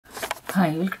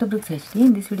Hi, welcome to Brooks HD.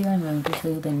 In this video I am going to show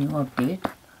you the new update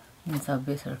in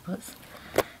Subway Surfers.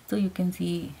 So you can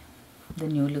see the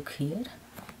new look here.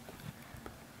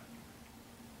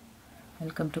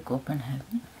 Welcome to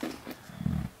Copenhagen.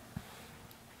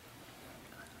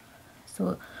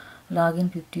 So log in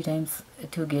 50 times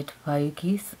to get 5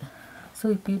 keys.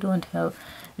 So if you don't have,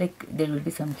 like, there will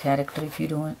be some character. If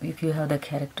you have the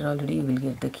character already, you will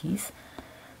get the keys.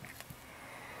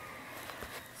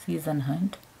 Season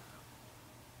hunt.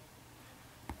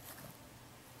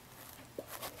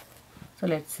 So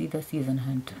let's see the season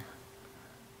hunt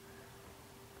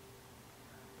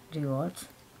rewards.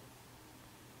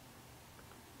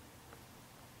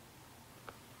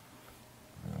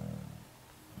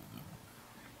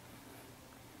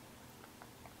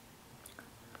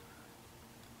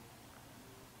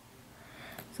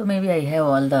 So maybe I have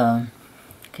all the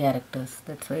characters,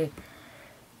 that's why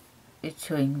it's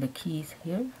showing the keys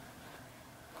here.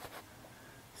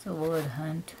 So word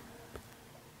hunt,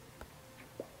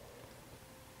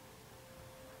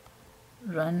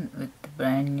 run with the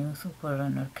brand new super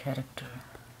runner character.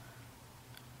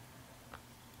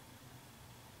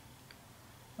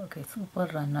 Okay, super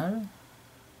runner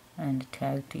and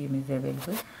tag team is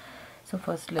available. So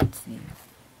first let's see.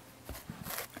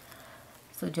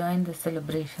 So join the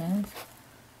celebrations.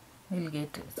 We'll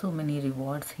get so many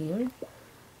rewards here.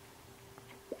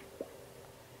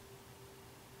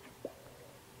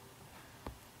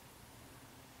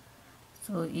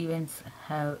 So events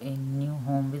have a new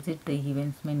home. Visit the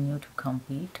events menu to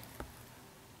compete.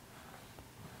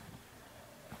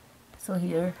 So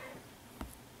here,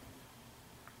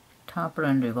 top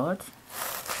run rewards.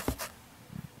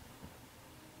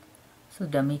 So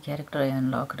dummy character I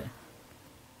unlocked.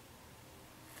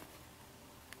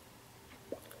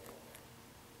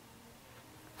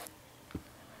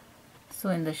 So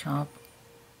in the shop,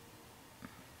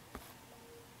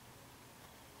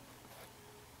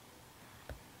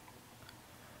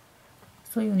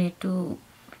 so you need to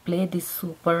play this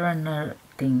super runner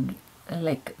thing.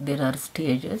 Like there are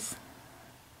stages,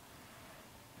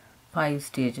 5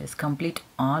 stages. Complete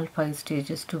all 5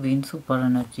 stages to win super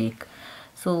runner Jake.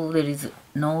 So there is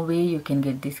no way you can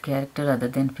get this character other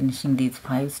than finishing these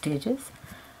 5 stages.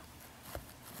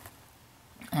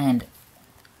 And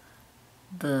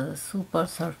the super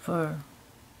surfer,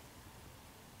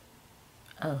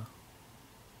 oh,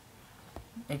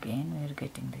 again we are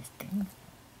getting this thing.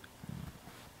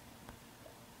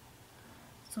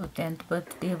 So 10th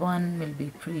birthday one will be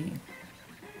free.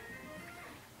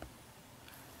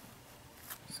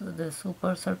 So the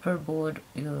super surfer board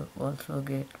you also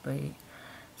get by.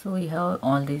 So we have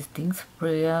all these things.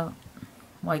 Freya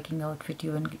Viking outfit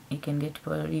you can get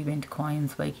for event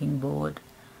coins, Viking board,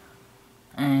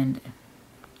 and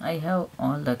I have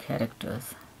all the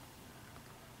characters.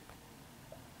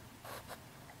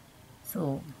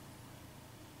 So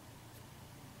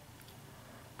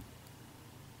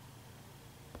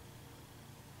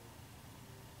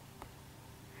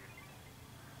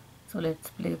let's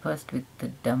play first with the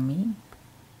dummy,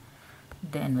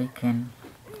 then we can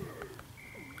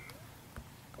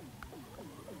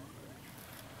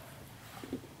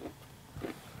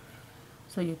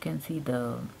so you can see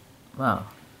the wow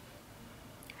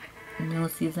new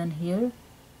season here.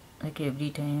 Like every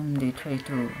time they try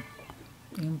to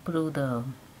improve the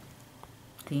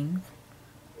things.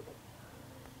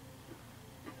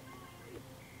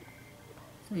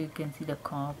 So you can see the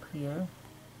cop here.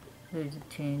 There is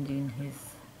a change in his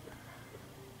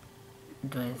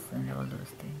dress and all those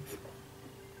things.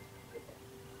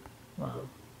 Wow,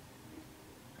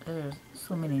 there are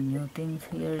so many new things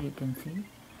here you can see.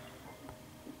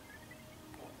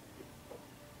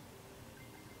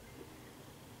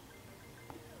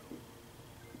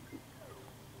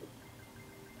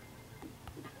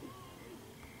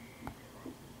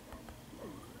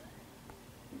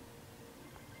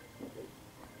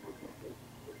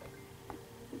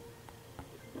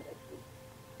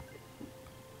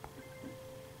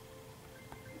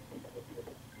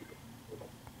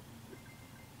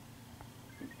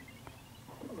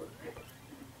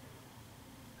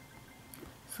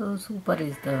 So super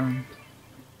is the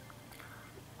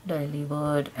daily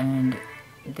word, and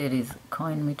there is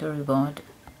coin meter reward.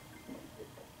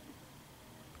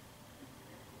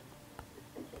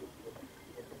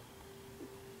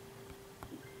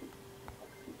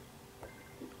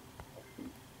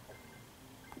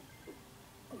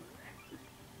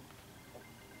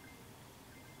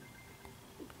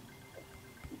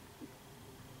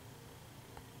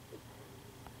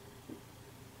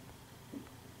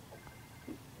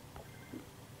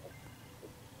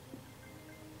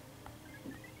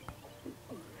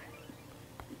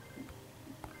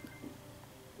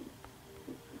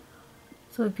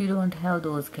 So if you don't have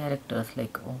those characters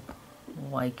like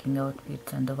Viking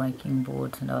outfits and the Viking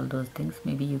boards and all those things,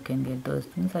 maybe you can get those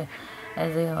things.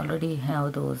 As I already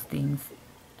have those things,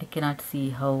 I cannot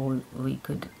see how we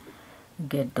could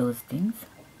get those things.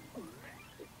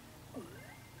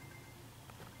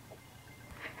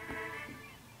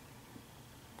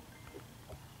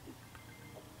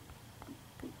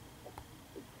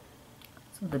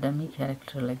 So the dummy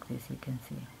character like this, you can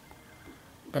see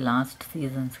the last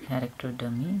season's character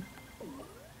dummy.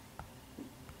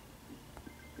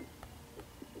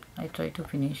 I try to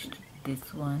finish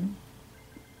this one.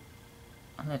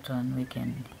 Later on we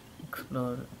can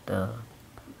explore the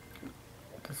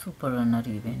Super Runner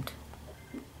event.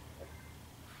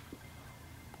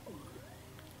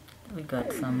 We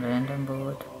got some random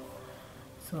board,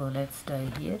 so let's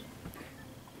die here.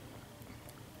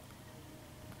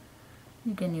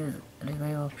 You can use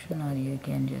revive option, or you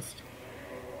can just,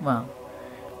 wow,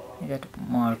 you got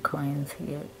more coins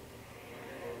here.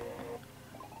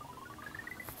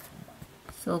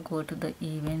 So go to the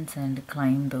events and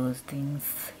climb those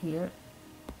things here.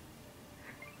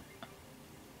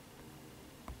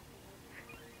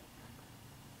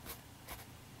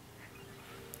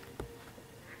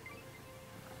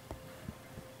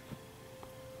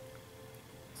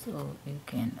 So you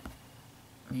can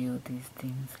view these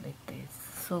things like this.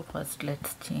 So first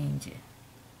let's change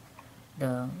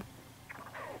the,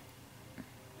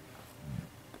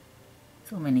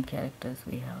 so many characters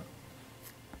we have,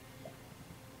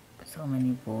 so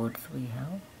many boards we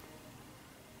have.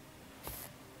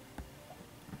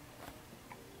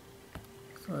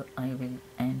 So I will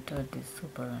enter this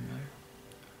Super Runner.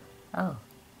 Oh,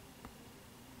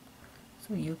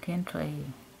 so you can try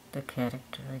the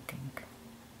character, I think.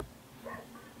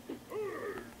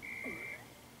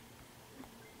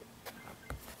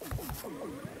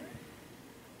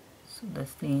 So the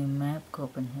same map,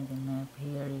 Copenhagen map,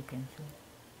 here you can see.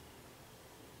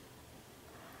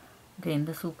 Okay, in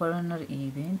the Super Runner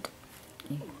event,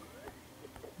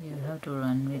 you have to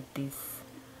run with this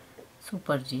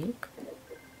Super Jake,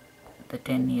 the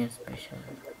 10-year special.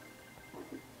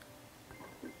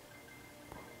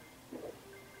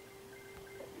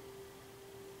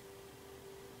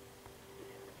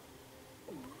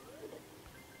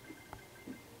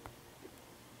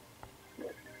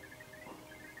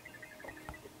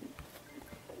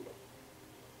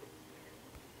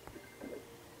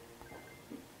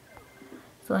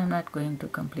 So I'm not going to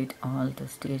complete all the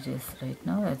stages right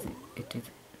now, as it is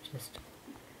just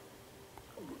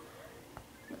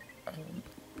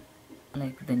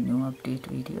like the new update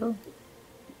video.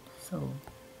 So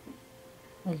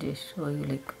I'll just show you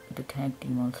like the tag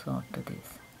team also after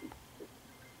this.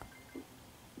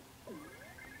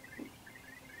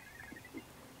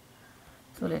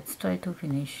 So let's try to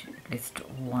finish at least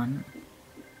one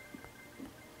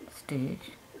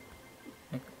stage,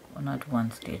 like not one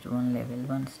stage, one level,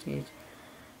 one stage.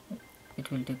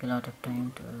 It will take a lot of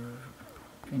time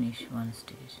to finish one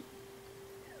stage.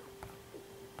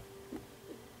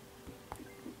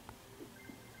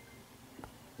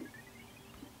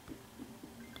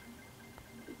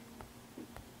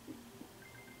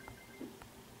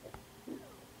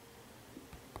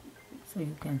 So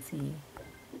you can see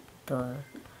the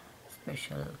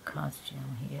special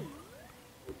costume here.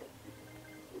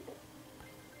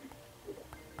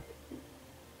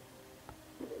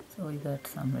 So we got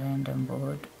some random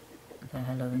board, the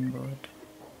Halloween board.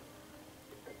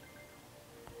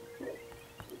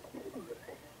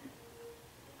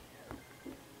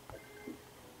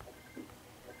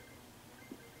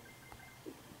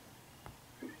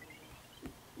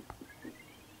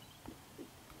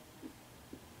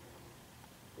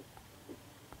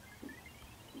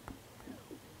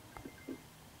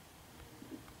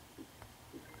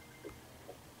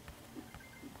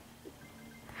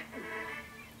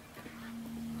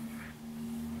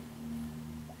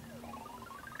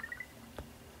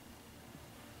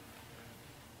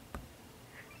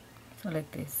 So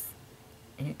like this,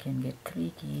 you can get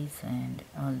 3 keys and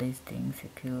all these things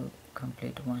if you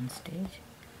complete one stage.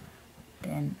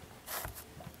 Then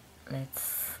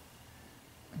let's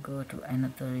go to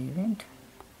another event,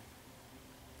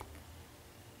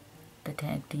 the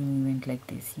tag team event. Like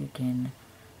this, you can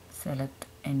select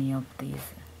any of these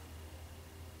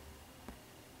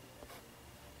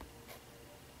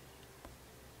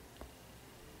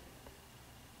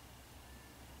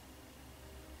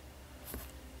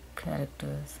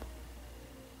characters.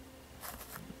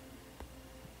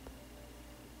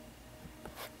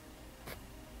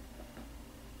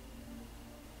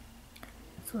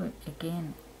 So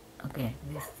again, okay,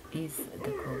 this is the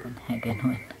Copenhagen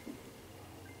one.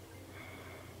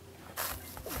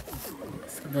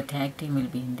 the tag team will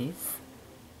be in this.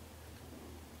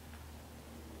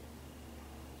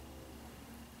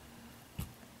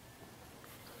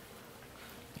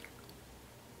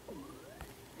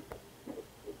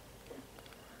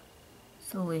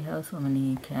 So we have so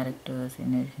many characters.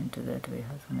 In addition to that, we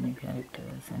have so many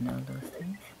characters and all those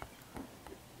things.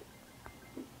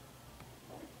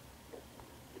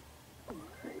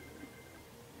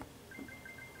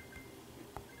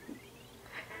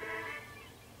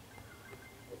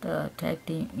 The tag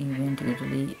team event,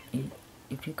 usually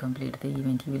if you complete the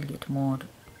event, you will get more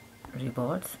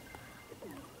rewards.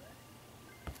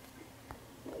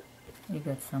 You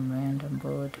got some random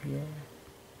bird here.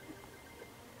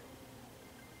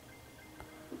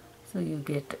 So you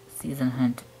get season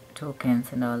hunt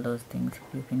tokens and all those things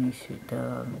if you finish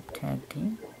the tag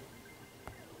team.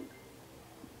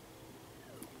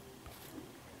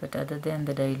 But other than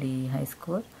the daily high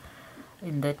score,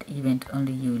 in that event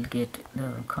only you will get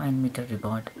the coin meter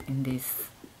reward. In this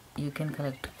you can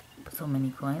collect so many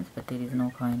coins, but there is no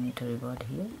coin meter reward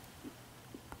here.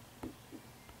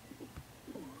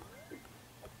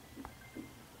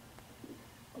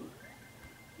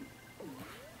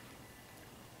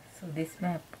 So this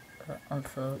map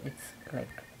also, it's like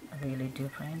really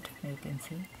different. You can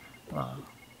see, wow.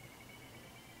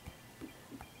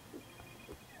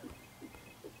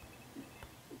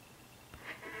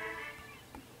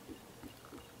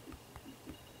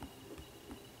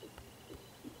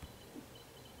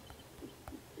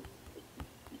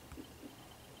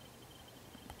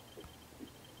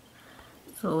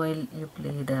 So while you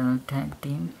play the tag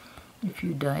team, if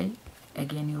you die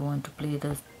again, you want to play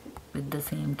with the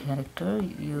same character,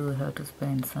 you have to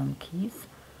spend some keys.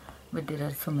 But there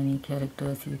are so many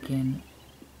characters, you can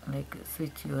like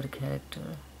switch your character.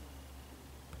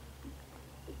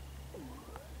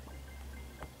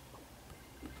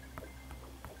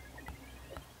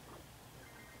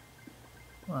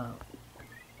 Wow,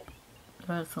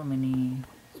 there are so many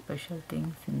special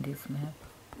things in this map.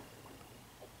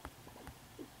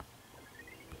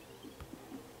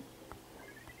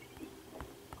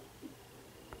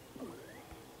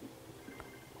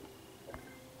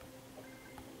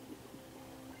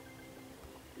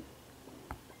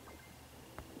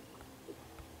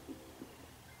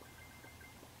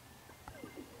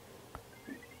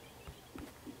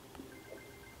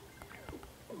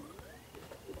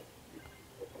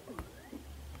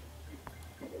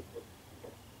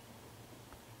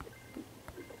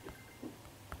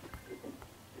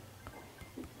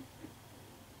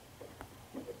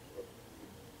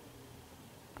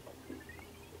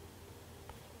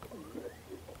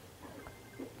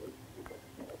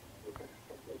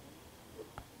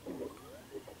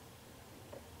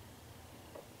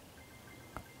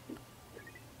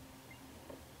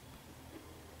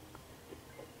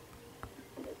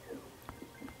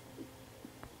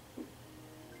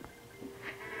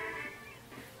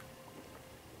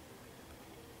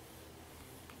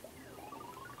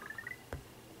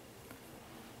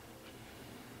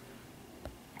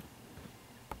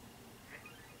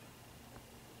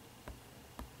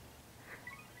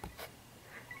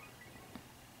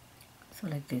 So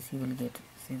like this you will get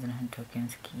season hunt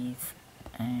tokens, keys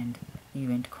and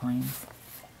event coins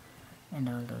and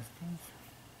all those things.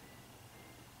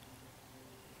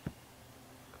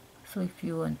 So if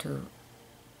you want to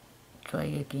try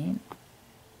again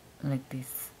like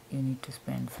this, you need to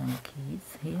spend some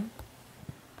keys here.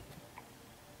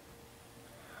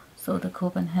 So the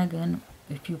Copenhagen,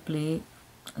 if you play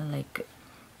like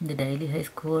the daily high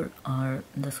score or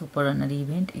the super runner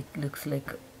event, it looks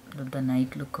like the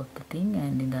night look of the thing,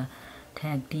 and in the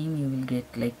tag team you will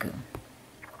get like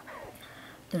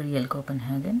the real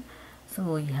Copenhagen. So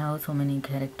we have so many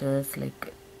characters,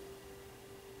 like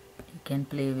you can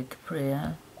play with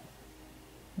Freya.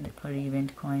 For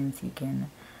event coins you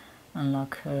can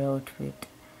unlock her outfit.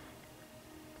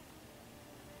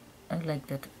 I like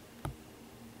that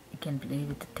you can play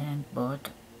with the tank bot.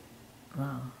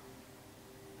 Wow.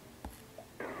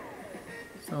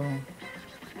 So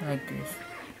like this,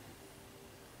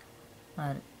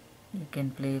 or you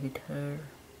can play with her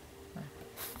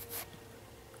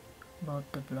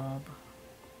about the blob,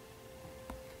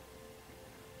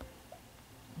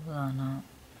 Lana.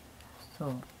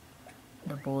 So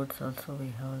the boards also, we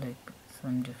have like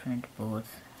some different boards.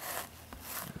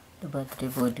 The birthday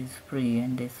board is free,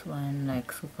 and this one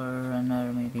like super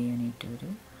runner maybe you need to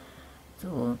do.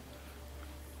 So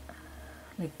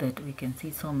like that we can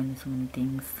see so many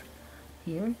things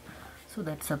here. So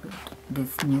that's about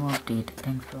this new update.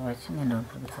 Thanks for watching, and don't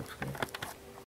forget to subscribe.